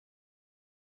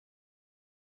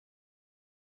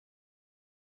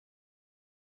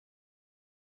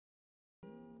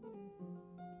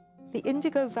The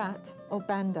indigo vat, or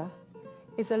banda,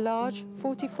 is a large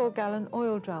 44-gallon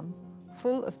oil drum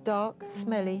full of dark,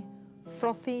 smelly,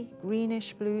 frothy,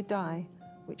 greenish-blue dye,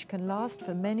 which can last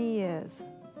for many years.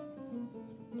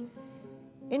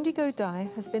 Indigo dye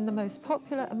has been the most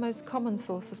popular and most common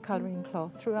source of colouring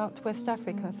cloth throughout West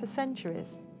Africa for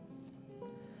centuries.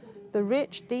 The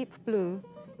rich, deep blue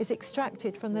is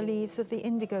extracted from the leaves of the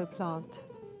indigo plant.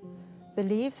 The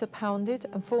leaves are pounded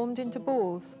and formed into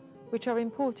balls, which are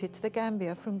imported to the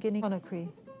Gambia from Guinea-Conakry.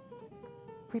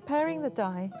 Preparing the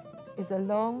dye is a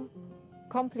long,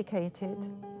 complicated,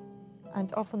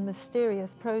 and often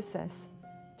mysterious process,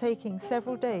 taking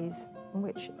several days, in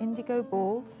which indigo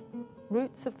balls,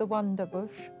 roots of the wanda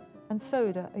bush, and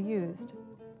soda are used.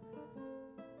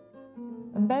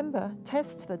 Mbemba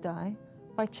tests the dye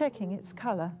by checking its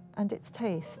colour and its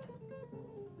taste.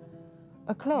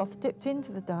 A cloth dipped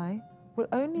into the dye will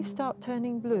only start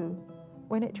turning blue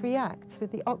when it reacts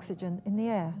with the oxygen in the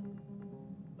air.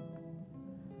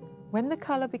 When the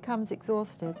colour becomes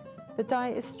exhausted, the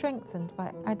dye is strengthened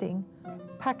by adding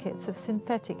packets of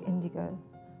synthetic indigo,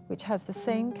 which has the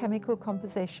same chemical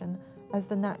composition as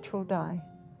the natural dye.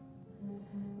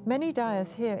 Many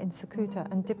dyers here in Sukuta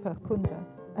and Dipper Kunda,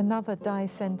 another dye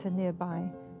centre nearby,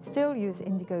 still use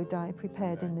indigo dye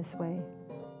prepared in this way.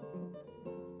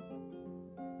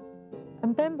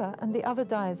 Mbemba and the other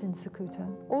dyers in Sukuta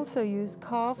also use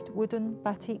carved wooden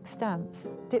batik stamps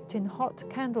dipped in hot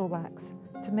candle wax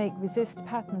to make resist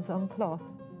patterns on cloth.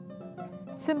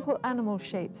 Simple animal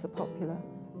shapes are popular,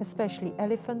 especially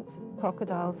elephants,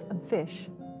 crocodiles and fish.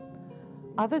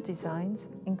 Other designs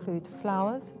include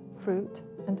flowers, fruit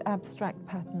and abstract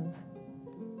patterns.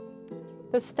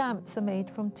 The stamps are made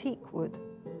from teak wood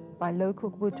by local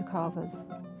wood carvers.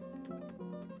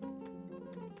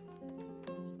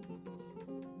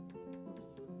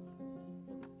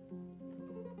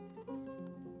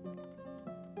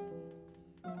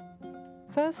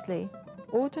 Firstly,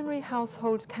 ordinary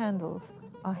household candles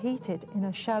are heated in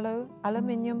a shallow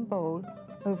aluminium bowl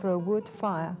over a wood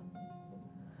fire.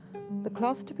 The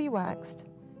cloth to be waxed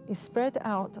is spread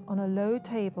out on a low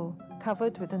table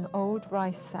covered with an old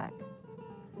rice sack.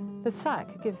 The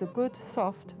sack gives a good,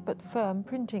 soft but firm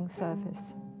printing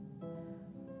surface.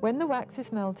 When the wax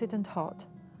is melted and hot,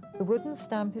 the wooden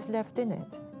stamp is left in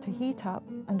it to heat up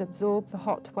and absorb the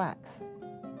hot wax.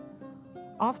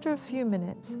 After a few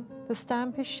minutes, the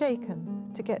stamp is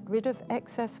shaken to get rid of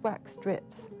excess wax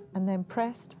drips and then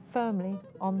pressed firmly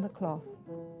on the cloth.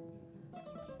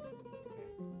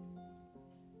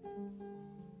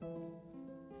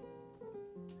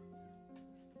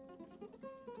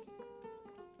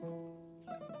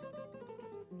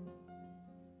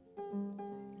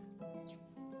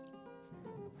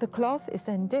 The cloth is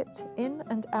then dipped in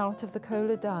and out of the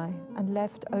kola dye and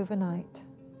left overnight.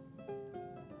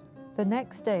 The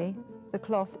next day, the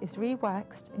cloth is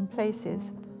re-waxed in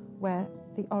places where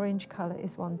the orange colour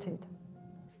is wanted.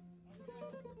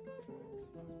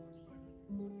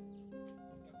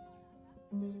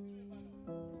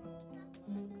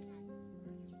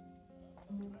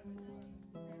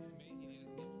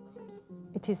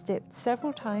 It is dipped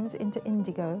several times into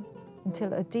indigo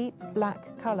until a deep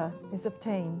black colour is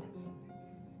obtained.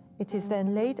 It is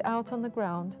then laid out on the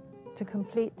ground to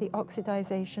complete the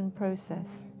oxidization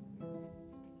process.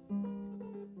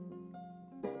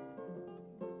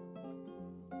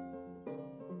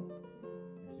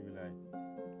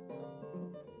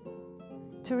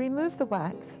 To remove the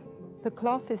wax, the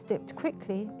cloth is dipped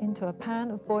quickly into a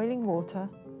pan of boiling water,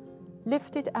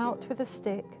 lifted out with a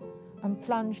stick and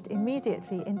plunged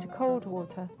immediately into cold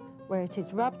water, where it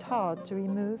is rubbed hard to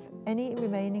remove any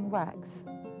remaining wax.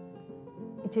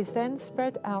 It is then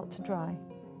spread out to dry.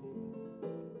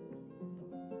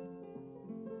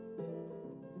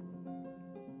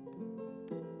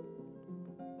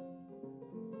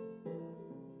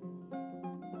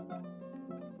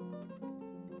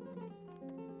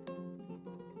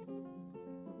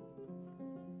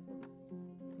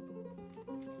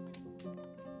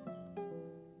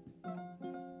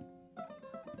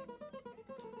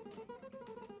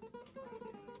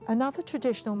 Another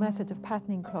traditional method of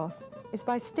patterning cloth is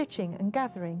by stitching and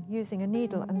gathering using a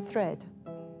needle and thread.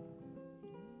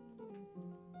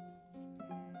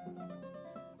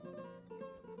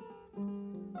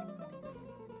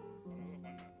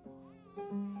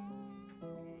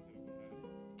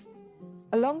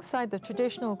 Alongside the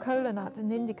traditional kola nut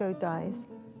and indigo dyes,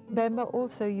 Mbemba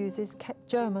also uses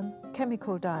German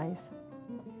chemical dyes.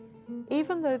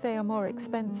 Even though they are more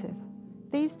expensive,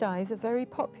 these dyes are very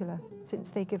popular since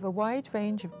they give a wide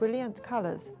range of brilliant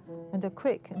colours and are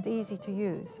quick and easy to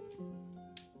use.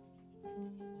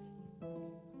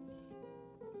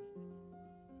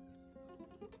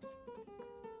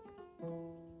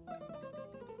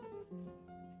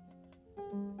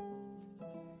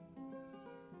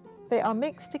 They are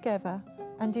mixed together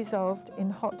and dissolved in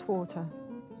hot water.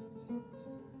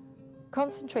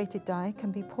 Concentrated dye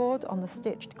can be poured on the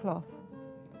stitched cloth.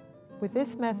 With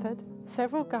this method,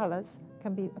 several colours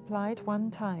can be applied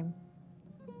one time.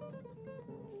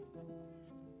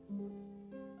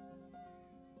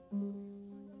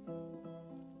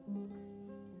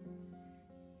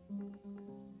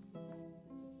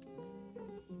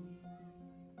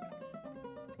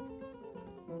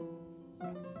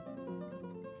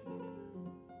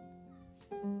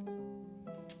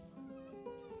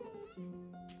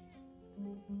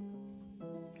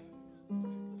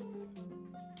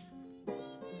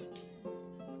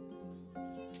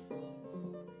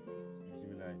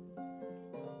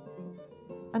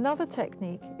 Another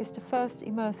technique is to first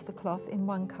immerse the cloth in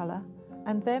one colour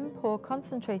and then pour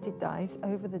concentrated dyes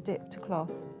over the dipped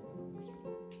cloth.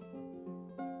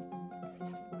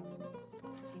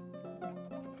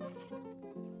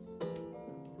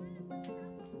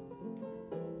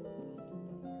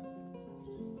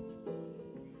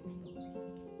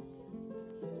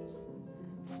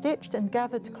 Stitched and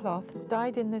gathered cloth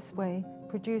dyed in this way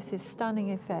produces stunning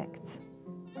effects.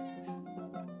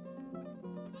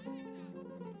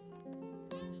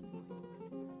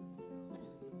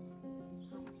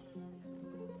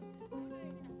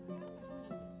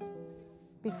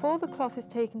 Before the cloth is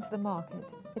taken to the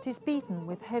market, it is beaten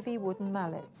with heavy wooden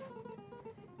mallets.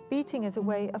 Beating is a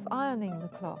way of ironing the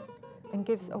cloth and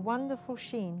gives a wonderful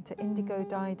sheen to indigo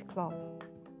dyed cloth.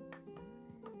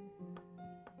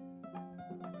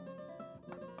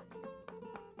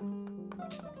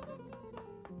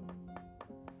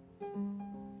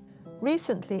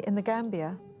 Recently in the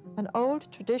Gambia, an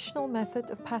old traditional method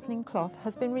of patterning cloth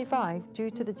has been revived due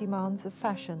to the demands of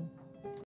fashion.